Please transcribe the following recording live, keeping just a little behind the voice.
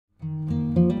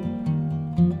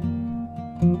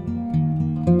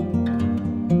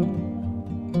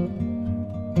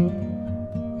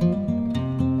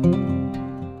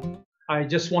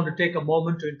just want to take a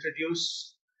moment to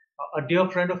introduce a dear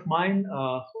friend of mine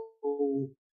who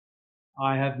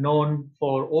I have known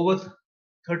for over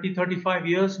 35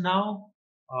 years now.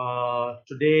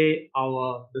 Today,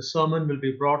 the sermon will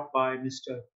be brought by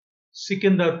Mr.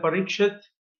 Sikinder Parikshith.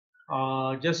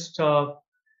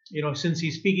 Since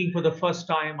he's speaking for the first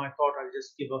time, I thought I'll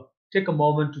just take a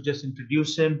moment to just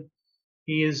introduce him.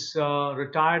 He is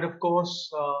retired, of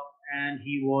course, and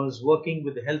he was working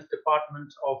with the health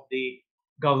department of the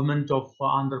government of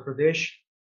Andhra Pradesh.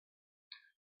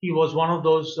 He was one of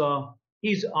those,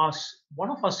 one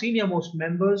of our senior most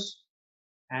members,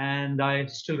 and I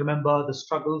still remember the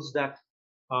struggles that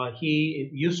he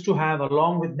used to have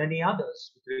along with many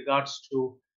others with regards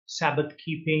to Sabbath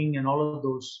keeping and all of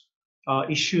those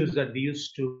issues that we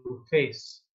used to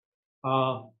face.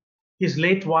 His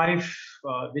late wife,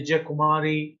 Vijay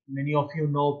Kumari, many of you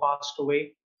know, passed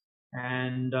away.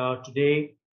 And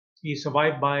today he is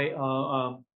survived by,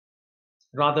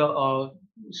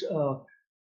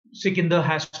 Sikinder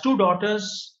has two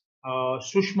daughters.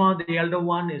 Sushma, the elder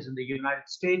one, is in the United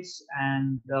States,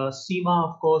 and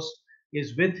Seema, of course,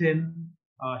 is with him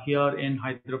here in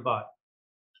Hyderabad.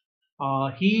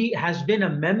 He has been a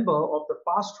member of the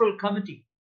pastoral committee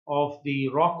of the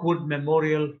Rockwood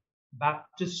Memorial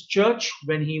Baptist Church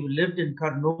when he lived in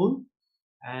Kurnool,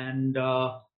 and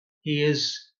he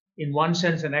is, in one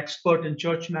sense, an expert in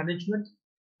church management,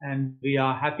 and we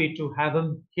are happy to have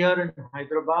him here in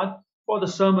Hyderabad for the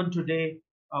sermon today,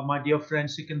 my dear friend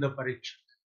Sikinder Parikshith.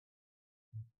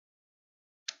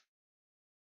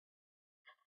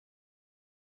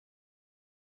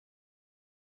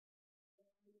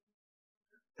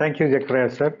 Thank you, Zachariah,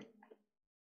 sir.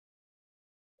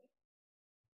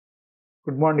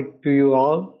 Good morning to you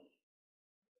all.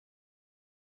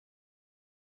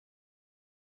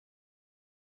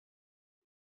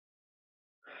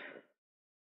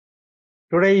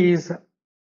 Today is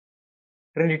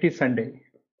Trinity Sunday.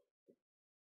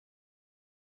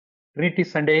 Trinity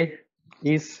Sunday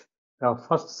is the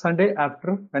first Sunday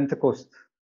after Pentecost.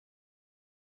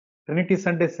 Trinity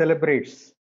Sunday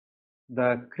celebrates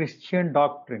the Christian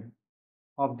doctrine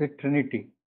of the Trinity,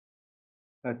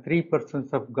 the three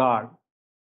persons of God,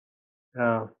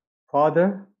 the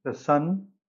Father, the Son,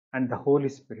 and the Holy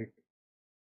Spirit.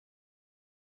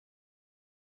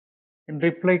 In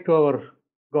reply to our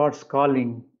God's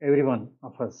calling, every one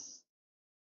of us,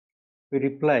 we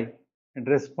reply and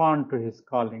respond to His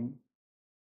calling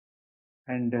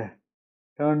and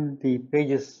turn the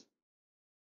pages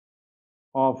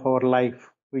of our life.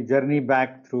 We journey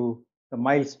back through the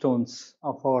milestones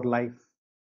of our life.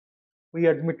 We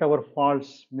admit our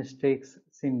faults, mistakes,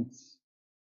 sins,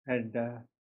 and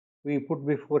we put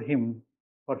before Him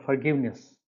for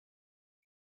forgiveness.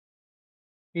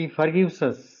 He forgives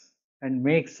us and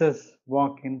makes us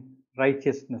walk in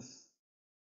righteousness.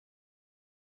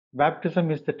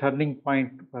 Baptism is the turning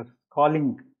point for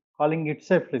calling. Calling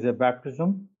itself is a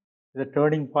baptism, is a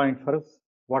turning point for us.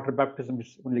 Water baptism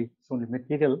is only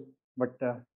material, but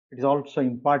it is also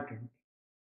important.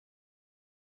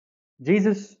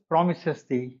 Jesus promises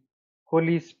the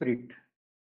Holy Spirit.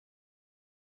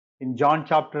 In John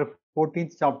chapter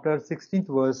 14th chapter 16th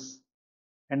verse,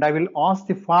 and I will ask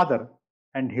the Father,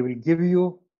 and He will give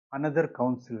you another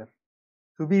counselor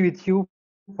to be with you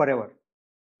forever.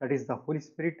 That is the Holy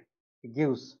Spirit He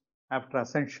gives after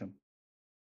ascension.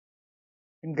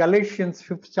 In Galatians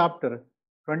 5th chapter,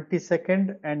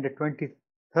 22nd and 23rd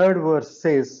verse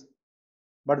says,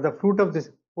 but the fruit of the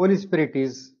Holy Spirit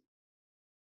is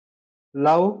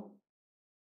love,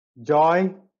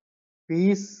 joy,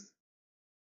 peace,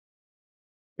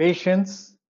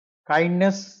 patience,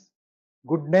 kindness,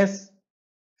 goodness,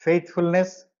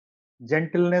 faithfulness,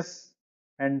 gentleness,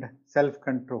 and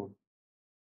self-control.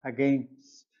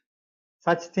 Against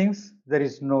such things there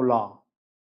is no law.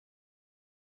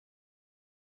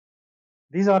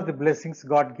 These are the blessings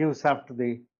God gives after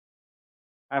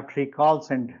He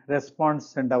calls and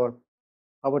responds, and our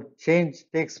change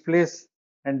takes place.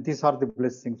 And these are the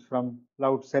blessings from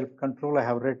love, self-control I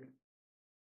have read.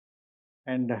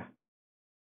 And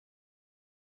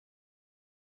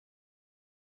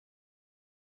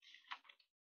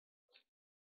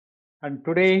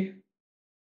today's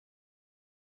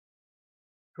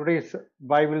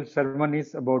Bible sermon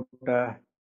is about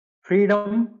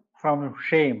freedom from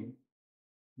shame,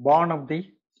 born of the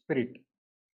Spirit.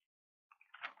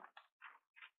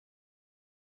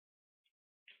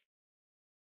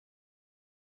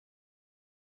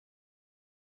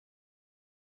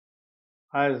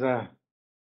 As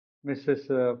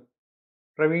Mrs.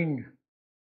 Praveen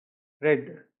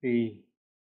read the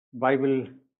Bible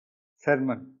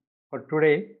sermon for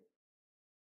today,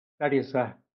 That is,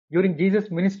 during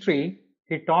Jesus' ministry,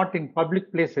 he taught in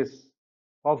public places,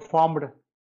 performed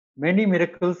many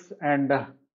miracles, and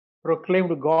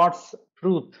proclaimed God's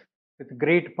truth with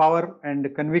great power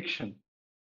and conviction.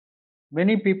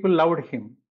 Many people loved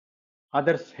him,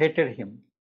 others hated him.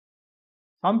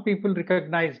 Some people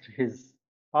recognized his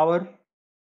power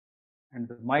and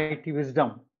the mighty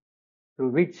wisdom through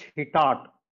which he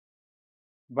taught,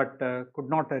 but could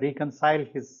not reconcile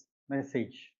his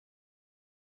message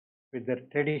with their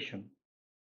tradition.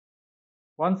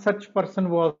 One such person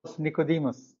was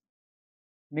Nicodemus.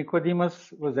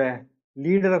 Nicodemus was a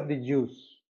leader of the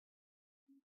Jews.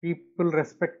 People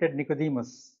respected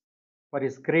Nicodemus for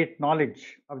his great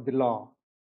knowledge of the law,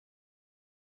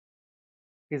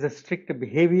 his strict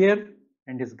behavior,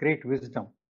 and his great wisdom.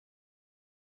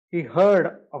 He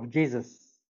heard of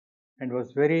Jesus and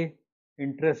was very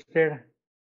interested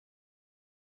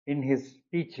in his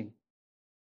teaching.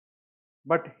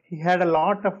 But he had a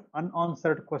lot of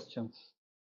unanswered questions.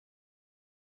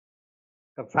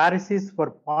 The Pharisees were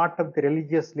part of the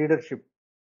religious leadership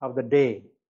of the day.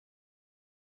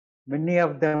 Many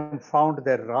of them found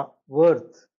their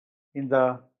worth in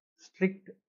the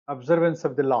strict observance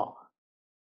of the law.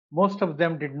 Most of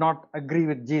them did not agree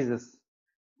with Jesus,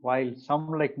 while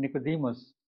some, like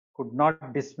Nicodemus, could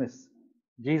not dismiss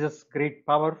Jesus' great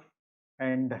power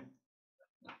and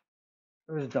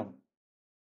wisdom.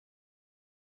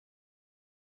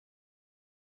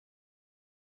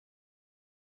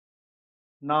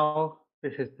 Now,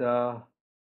 this is the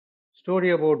story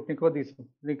about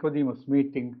Nicodemus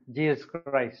meeting Jesus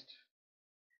Christ.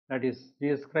 That is,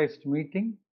 Jesus Christ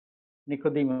meeting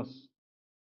Nicodemus.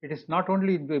 It is not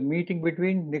only the meeting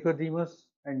between Nicodemus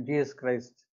and Jesus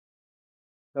Christ.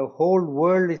 The whole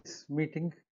world is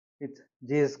meeting with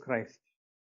Jesus Christ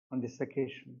on this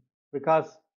occasion,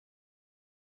 because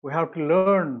we have to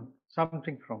learn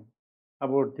something from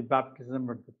about the baptism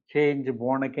or the change,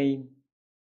 born again.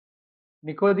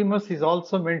 Nicodemus is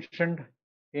also mentioned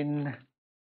in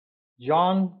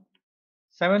John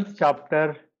 7th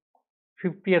chapter,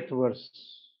 50th verse.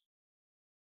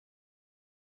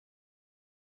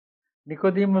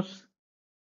 Nicodemus,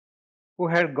 who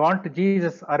had gone to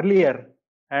Jesus earlier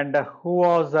and who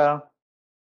was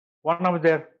one of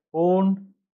their own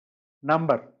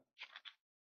number.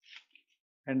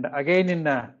 And again in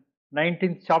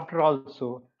 19th chapter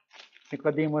also,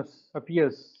 Nicodemus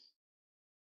appears.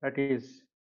 That is,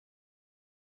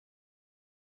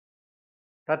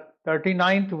 that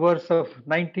 39th verse of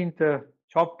 19th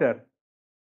chapter.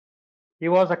 He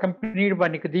was accompanied by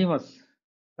Nicodemus,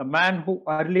 the man who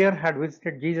earlier had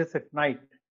visited Jesus at night.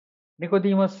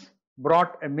 Nicodemus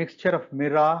brought a mixture of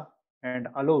myrrh and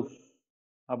aloes,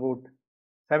 about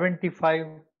 75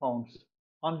 pounds.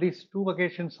 On these two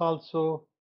occasions also,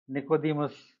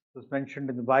 Nicodemus was mentioned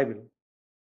in the Bible.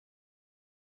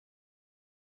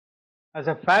 As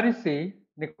a Pharisee,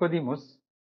 Nicodemus,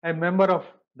 a member of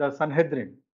the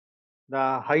Sanhedrin,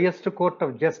 the highest court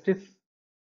of justice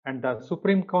and the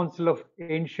supreme council of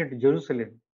ancient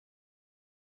Jerusalem,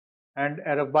 and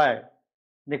a rabbi,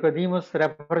 Nicodemus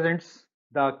represents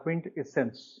the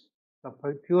quintessence, the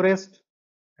purest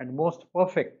and most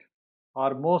perfect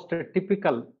or most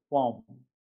typical form,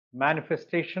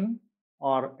 manifestation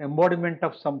or embodiment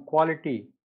of some quality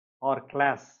or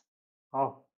class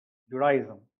of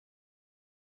Judaism.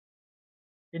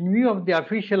 In view of the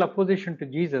official opposition to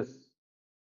Jesus,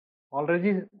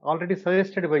 already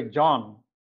suggested by John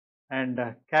and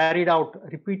carried out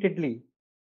repeatedly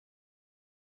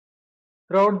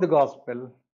throughout the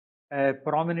gospel, a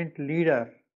prominent leader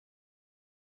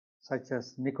such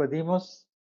as Nicodemus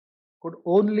could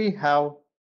only have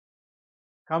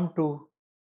come to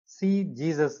see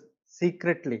Jesus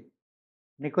secretly.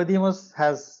 Nicodemus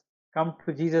has come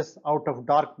to Jesus out of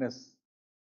darkness.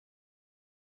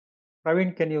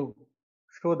 Praveen, can you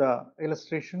show the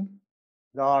illustration,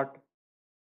 the art?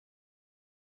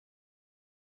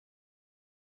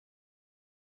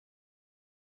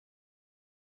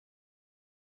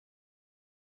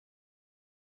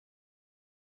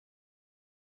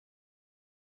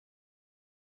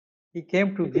 He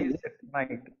came to Jesus at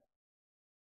night.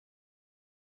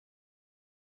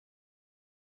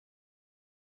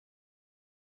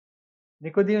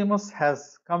 Nicodemus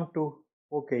has come to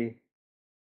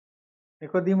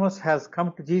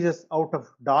Jesus out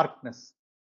of darkness.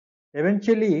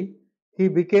 Eventually, he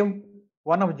became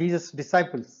one of Jesus'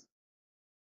 disciples.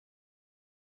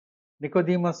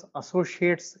 Nicodemus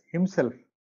associates himself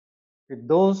with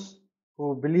those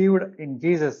who believed in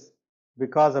Jesus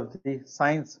because of the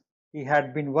signs he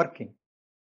had been working.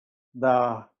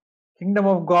 The kingdom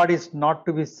of God is not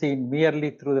to be seen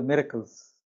merely through the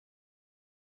miracles.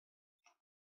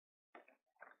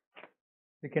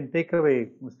 You can take away,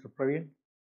 Mr. Praveen.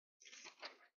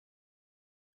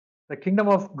 The kingdom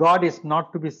of God is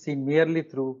not to be seen merely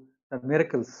through the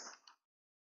miracles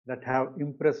that have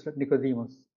impressed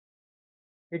Nicodemus.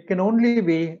 It can only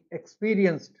be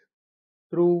experienced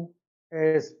through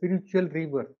a spiritual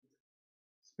rebirth.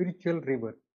 Spiritual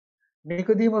rebirth.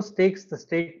 Nicodemus takes the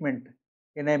statement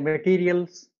in a material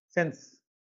sense.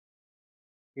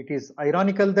 It is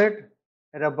ironical that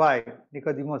Rabbi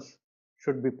Nicodemus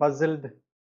should be puzzled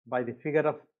by the figure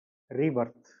of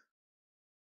rebirth.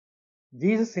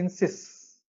 Jesus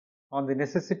insists on the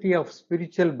necessity of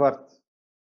spiritual birth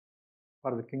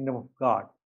for the kingdom of God.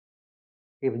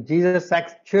 If Jesus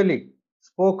actually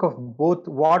spoke of both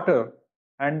water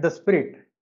and the Spirit,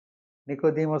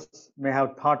 Nicodemus may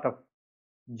have thought of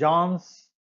John's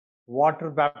water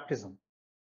baptism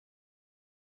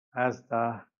as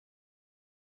the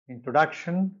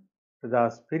introduction to the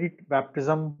Spirit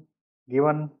baptism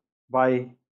given by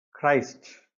Christ.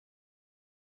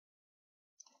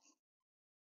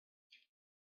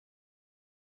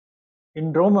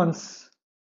 In Romans,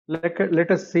 let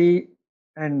us see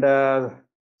and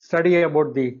study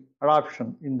about the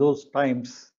adoption in those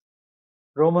times.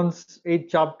 Romans 8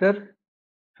 chapter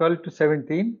 12 to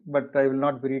 17, but I will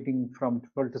not be reading from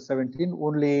 12 to 17,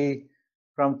 only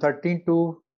from 13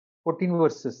 to 14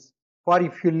 verses. For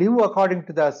if you live according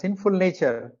to the sinful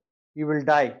nature, you will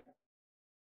die.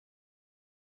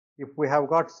 If we have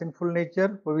got sinful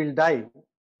nature, we will die.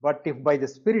 But if by the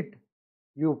Spirit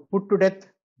you put to death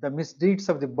the misdeeds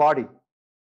of the body,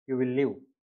 you will live.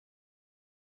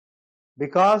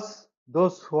 Because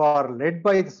those who are led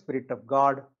by the Spirit of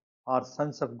God are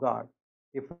sons of God.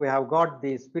 If we have got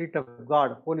the Spirit of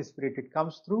God, Holy Spirit, it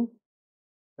comes through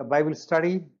the Bible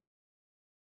study,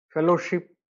 fellowship,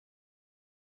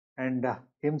 and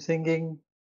hymn singing,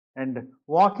 and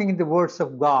walking in the words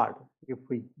of God. If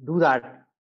we do that,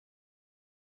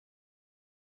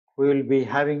 we will be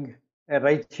having a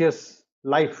righteous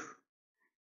life.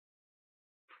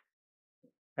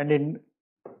 And in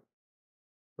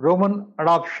Roman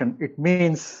adoption, it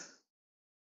means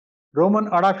Roman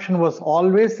adoption was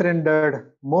always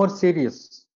rendered more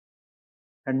serious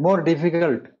and more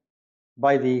difficult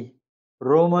by the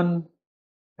Roman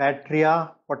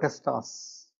patria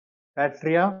potestas.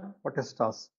 Patria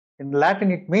potestas. In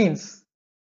Latin, it means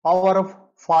power of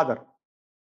father.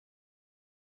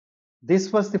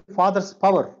 This was the father's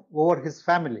power over his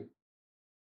family.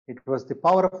 It was the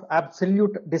power of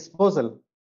absolute disposal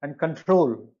and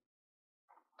control.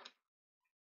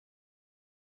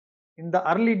 In the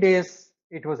early days,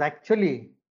 it was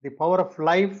actually the power of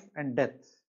life and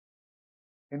death.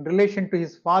 In relation to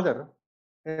his father,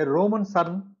 a Roman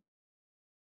son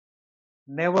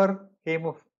never came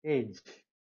of age.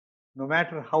 No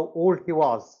matter how old he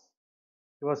was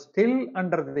still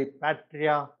under the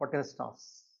patria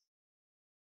potestas,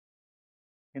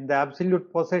 in the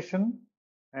absolute possession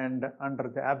and under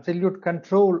the absolute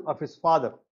control of his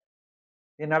father.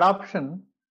 In adoption,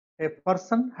 a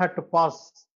person had to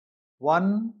pass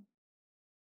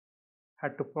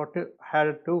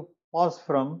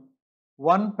from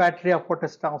one patria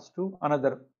potestas to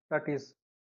another, that is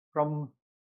from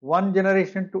one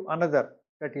generation to another,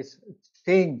 that is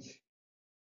change.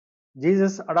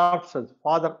 Jesus adopts us,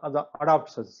 Father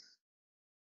adopts us.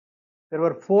 There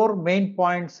were 4 main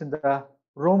points in the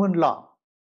Roman law.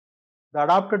 The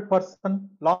adopted person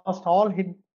lost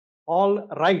all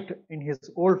right in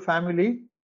his old family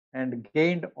and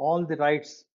gained all the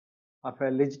rights of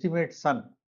a legitimate son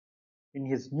in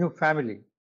his new family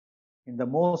in the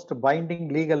most binding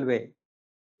legal way.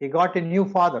 He got a new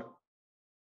father.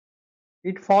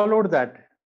 It followed that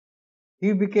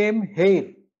he became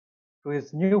heir to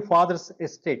his new father's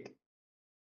estate,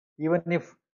 even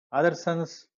if other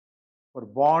sons were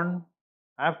born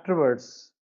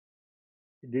afterwards.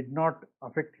 It did not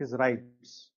affect his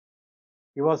rights.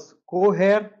 He was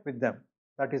co-heir with them.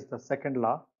 That is the second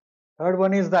law. Third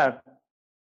one is that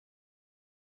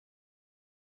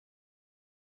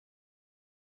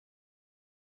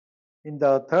in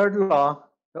the third law,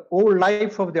 the old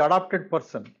life of the adopted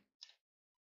person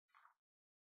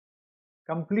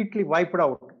completely wiped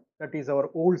out. That is,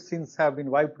 our old sins have been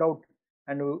wiped out,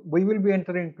 and we will be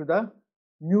entering into the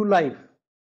new life,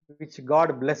 which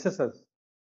God blesses us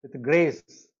with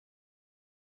grace.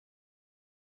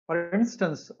 For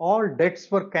instance, all debts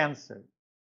were cancelled.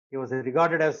 He was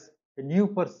regarded as a new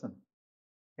person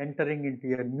entering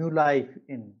into a new life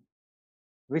in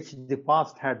which the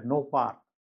past had no part.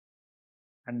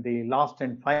 And the last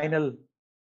and final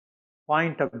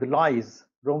point of the law is,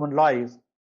 Roman law is,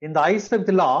 in the eyes of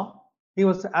the law, he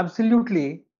was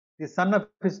absolutely the son of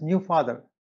his new father,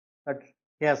 that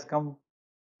he has come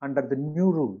under the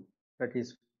new rule, that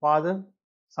is Father,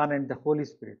 Son, and the Holy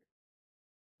Spirit.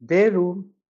 They rule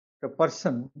the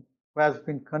person who has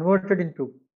been converted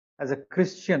into as a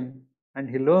Christian, and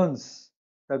he learns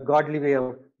the godly way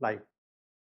of life.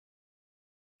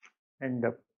 And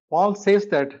Paul says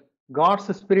that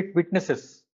God's Spirit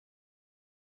witnesses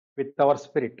with our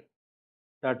spirit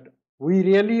that we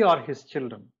really are his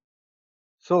children.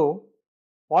 So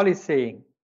Paul is saying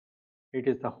it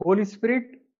is the Holy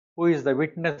Spirit who is the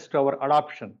witness to our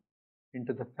adoption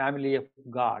into the family of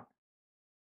God.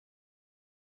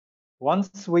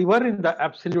 Once we were in the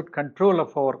absolute control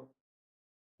of our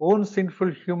own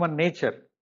sinful human nature,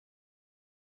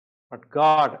 but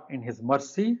God in his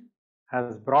mercy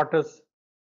has brought us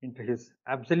into his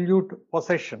absolute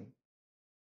possession.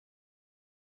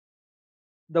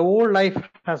 The old life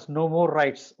has no more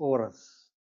rights over us.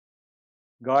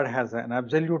 God has an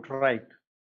absolute right.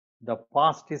 The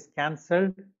past is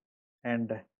cancelled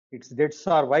and its debts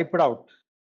are wiped out.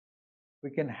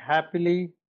 We can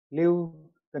happily live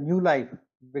the new life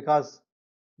because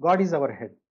God is our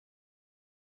head.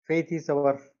 Faith is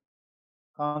our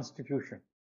constitution,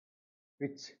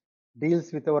 which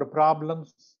deals with our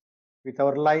problems, with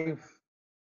our life,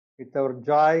 with our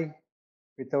joy,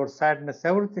 with our sadness,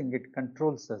 everything. It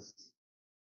controls us.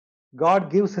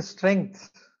 God gives us strength.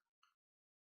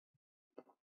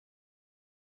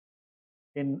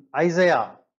 In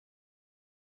Isaiah,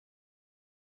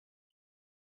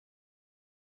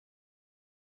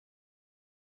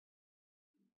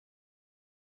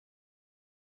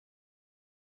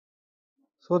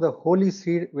 so the holy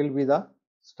seed will be the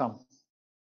stump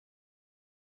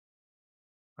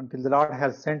until the Lord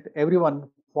has sent everyone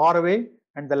far away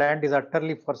and the land is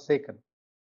utterly forsaken.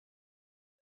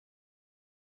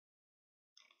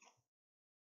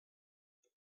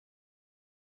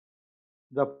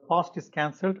 The past is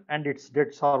cancelled and its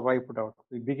debts are wiped out.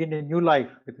 We begin a new life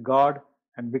with God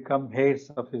and become heirs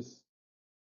of his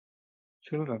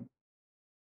children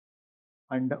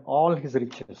and all his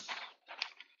riches.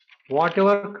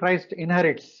 Whatever Christ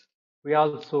inherits, we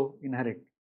also inherit.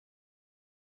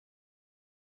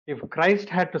 If Christ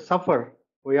had to suffer,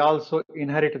 we also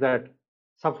inherit that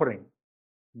suffering.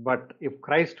 But if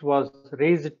Christ was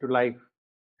raised to life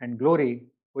and glory,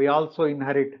 we also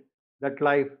inherit that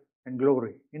life and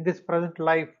glory. In this present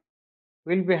life,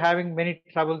 we'll be having many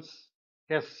troubles,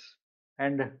 yes,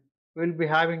 and we'll be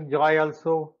having joy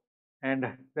also,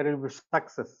 and there will be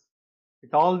success.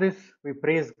 With all this, we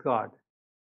praise God.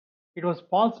 It was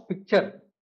Paul's picture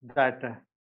that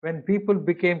when people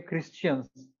became Christians,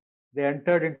 they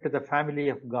entered into the family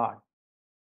of God.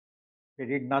 They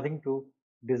did nothing to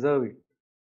deserve it.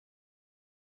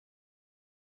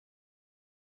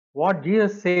 What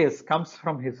Jesus says comes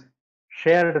from his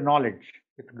shared knowledge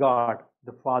with God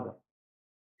the Father.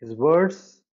 His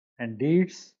words and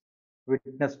deeds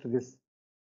witness to this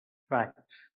fact.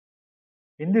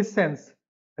 In this sense,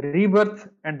 rebirth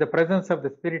and the presence of the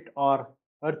Spirit are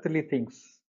earthly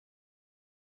things.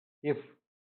 If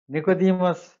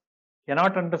Nicodemus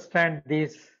cannot understand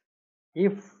these,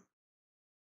 if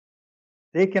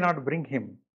they cannot bring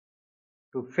him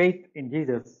to faith in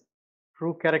Jesus'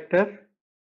 true character,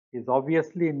 he is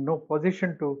obviously in no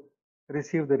position to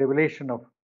receive the revelation of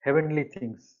heavenly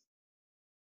things.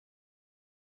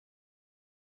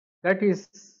 That is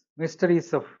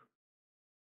mysteries of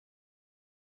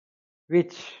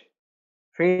which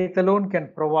faith alone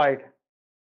can provide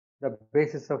the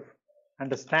basis of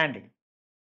understanding.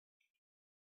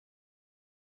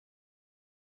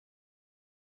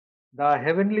 The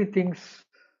heavenly things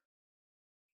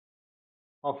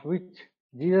of which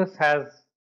Jesus has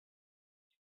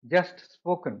just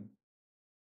spoken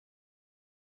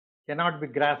cannot be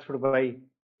grasped by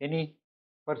any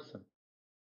person,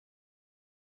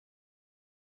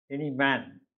 any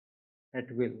man at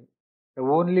will. The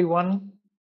only one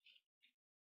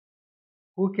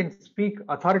who can speak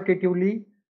authoritatively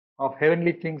of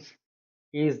heavenly things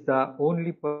is the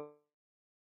only person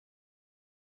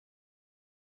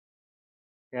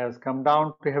who has come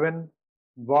down to heaven,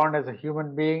 born as a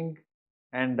human being,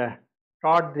 and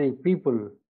taught the people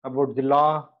about the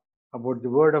law, about the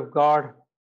word of God,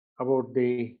 about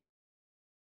the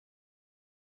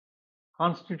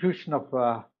constitution of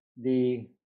the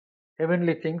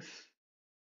heavenly things,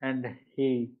 and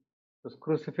he was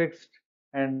crucifixed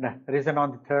and risen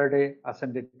on the third day,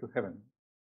 ascended to heaven.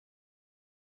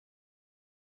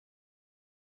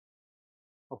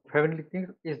 Of heavenly things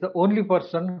is the only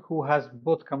person who has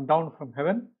both come down from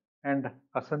heaven and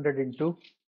ascended into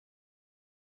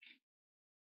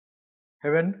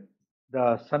heaven,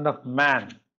 the Son of Man.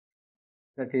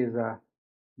 That is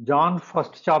John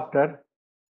 1st chapter,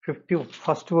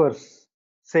 51st verse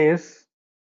says,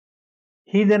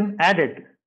 He then added,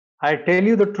 I tell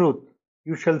you the truth,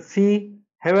 you shall see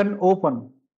heaven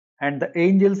open and the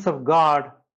angels of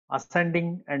God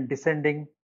ascending and descending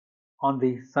on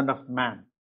the Son of Man.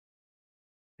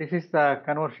 This is the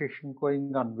conversation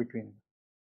going on between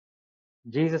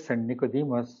Jesus and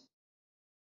Nicodemus.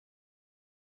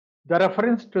 The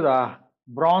reference to the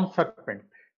bronze serpent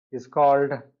is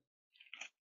called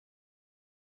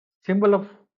symbol of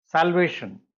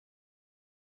salvation.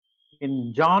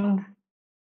 In John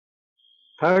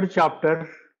 3rd chapter,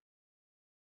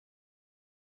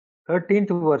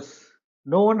 13th verse,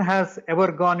 no one has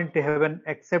ever gone into heaven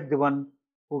except the one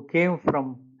who came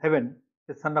from heaven,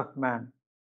 the Son of Man.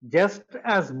 Just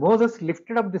as Moses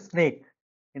lifted up the snake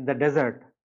in the desert,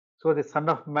 so the Son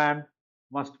of Man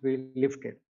must be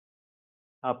lifted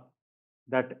up,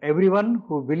 that everyone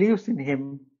who believes in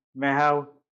him may have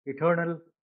eternal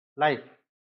life.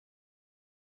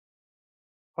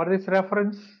 For this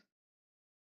reference,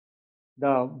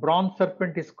 the bronze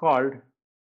serpent is called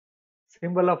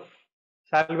symbol of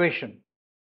salvation.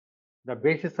 The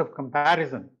basis of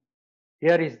comparison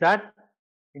here is that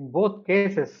in both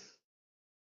cases,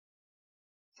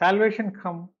 salvation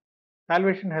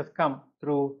has come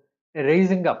through a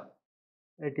raising up.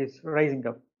 It is rising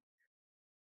up.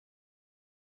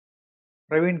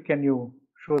 Praveen, can you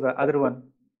show the other one?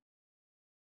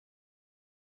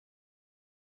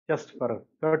 Just for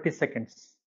 30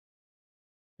 seconds.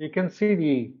 You can see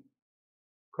the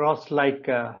cross-like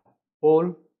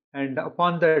pole, and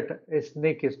upon that a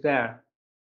snake is there.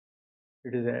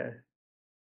 It is a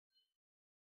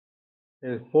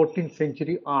 14th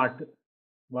century art.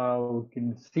 You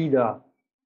can see the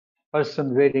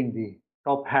person wearing the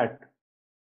top hat.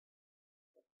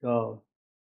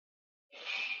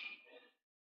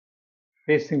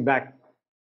 Facing back.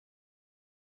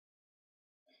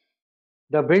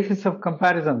 The basis of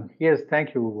comparison, yes,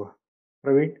 thank you,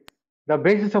 Praveen. The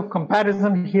basis of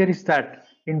comparison here is that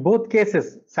in both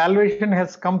cases, salvation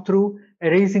has come through a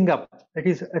raising up. That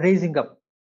is, raising up.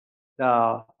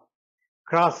 The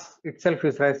cross itself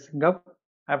is rising up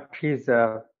after he is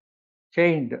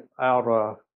chained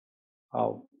or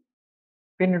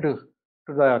pinned to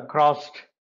the cross.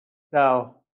 The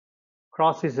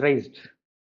cross is raised.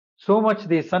 So much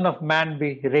the Son of Man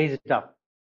be raised up.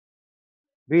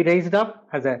 Be raised up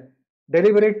has a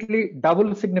deliberately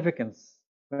double significance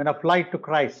when applied to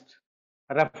Christ,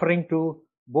 referring to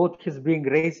both his being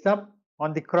raised up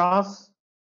on the cross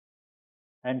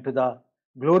and to the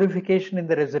glorification in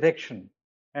the resurrection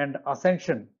and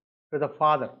ascension to the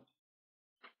Father.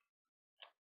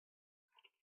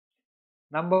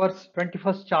 Numbers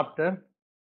 21st chapter,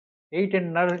 8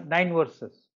 and 9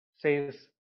 verses says,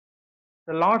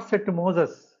 The Lord said to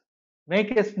Moses,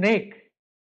 Make a snake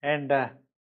and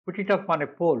put it up on a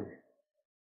pole.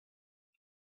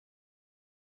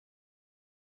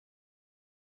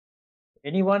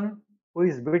 Anyone who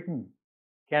is bitten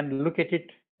can look at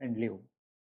it and live.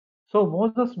 So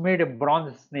Moses made a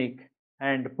bronze snake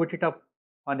and put it up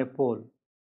on a pole.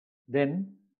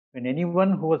 Then, when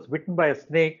anyone who was bitten by a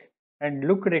snake and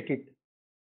looked at it,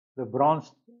 the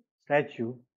bronze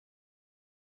statue,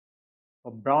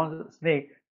 a bronze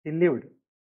snake, he lived.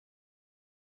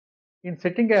 In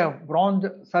setting a bronze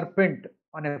serpent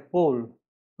on a pole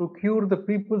to cure the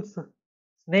people's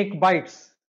snake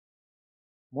bites,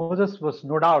 Moses was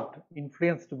no doubt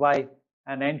influenced by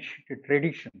an ancient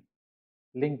tradition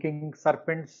linking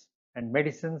serpents and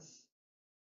medicines,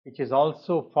 which is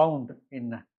also found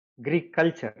in Greek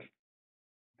culture.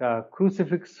 The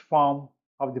crucifix form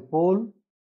of the pole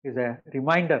is a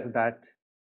reminder that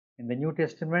in the New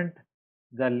Testament,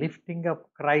 the lifting of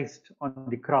Christ on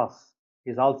the cross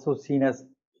is also seen as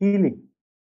healing,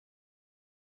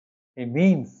 a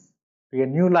means to a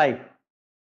new life.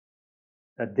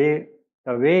 The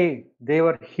way they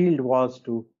were healed was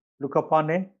to look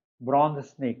upon a bronze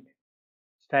snake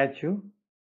statue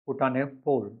put on a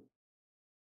pole.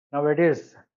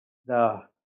 Nowadays, the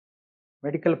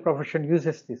medical profession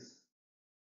uses this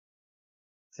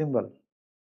symbol.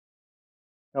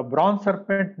 The bronze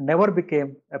serpent never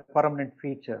became a permanent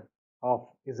feature of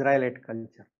Israelite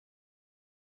culture.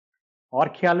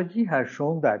 Archaeology has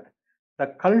shown that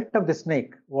the cult of the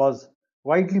snake was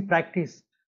widely practiced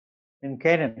in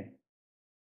Canaan,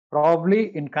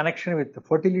 probably in connection with the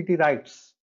fertility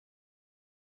rites.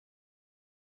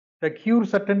 The cure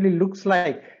certainly looks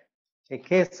like a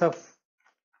case of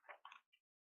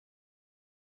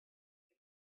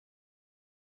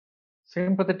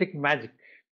sympathetic magic,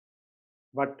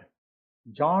 but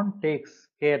John takes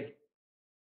care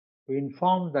to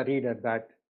inform the reader that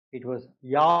it was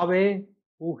Yahweh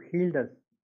who healed us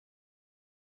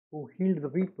who healed the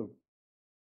people.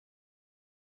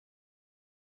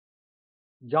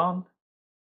 John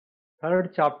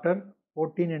 3rd chapter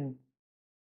 14 and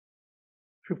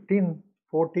 15,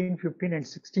 14, 15 and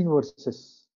 16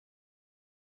 verses.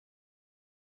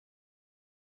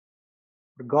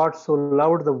 God so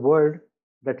loved the world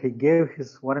that he gave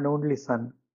his one and only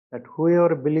Son, that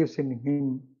whoever believes in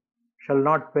him shall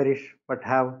not perish but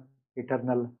have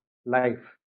eternal life.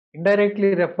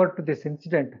 Indirectly referred to this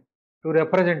incident to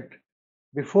represent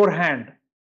beforehand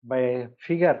by a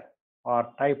figure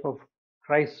or type of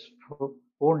Christ's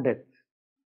own death.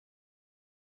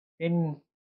 In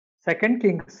 2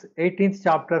 Kings 18th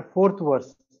chapter 4th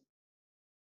verse,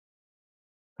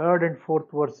 3rd and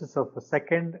 4th verses of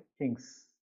 2 Kings,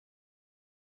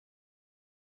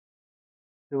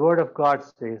 the word of God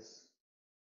says,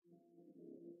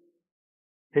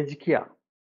 Hezekiah,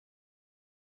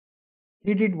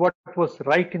 he did what was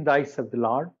right in the eyes of the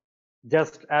Lord,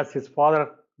 just as his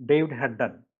father David had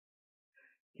done.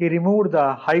 He removed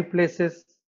the high places,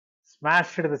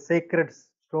 smashed the sacred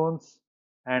stones,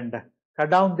 and cut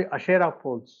down the Asherah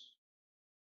poles.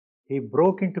 He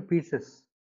broke into pieces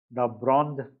the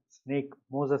bronze snake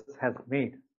Moses had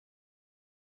made.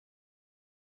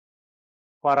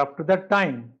 For up to that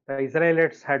time, the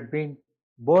Israelites had been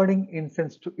burning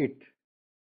incense to it.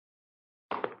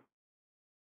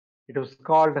 It was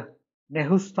called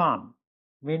Nehustan,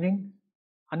 meaning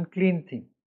unclean thing.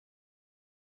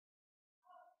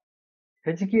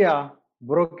 Hezekiah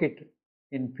broke it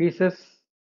in pieces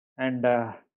and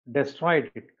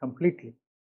destroyed it completely.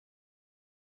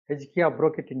 Hezekiah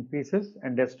broke it in pieces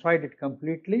and destroyed it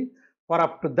completely. For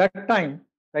up to that time,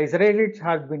 the Israelites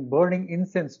had been burning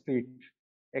incense to it,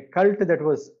 a cult that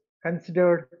was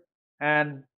considered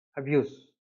an abuse.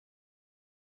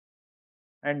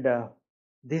 And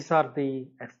these are the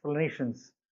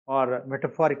explanations or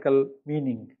metaphorical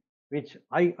meaning which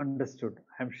I understood.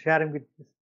 I am sharing with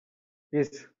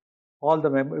this all the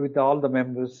with all the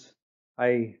members.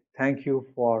 I thank you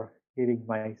for hearing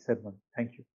my sermon.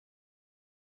 Thank you.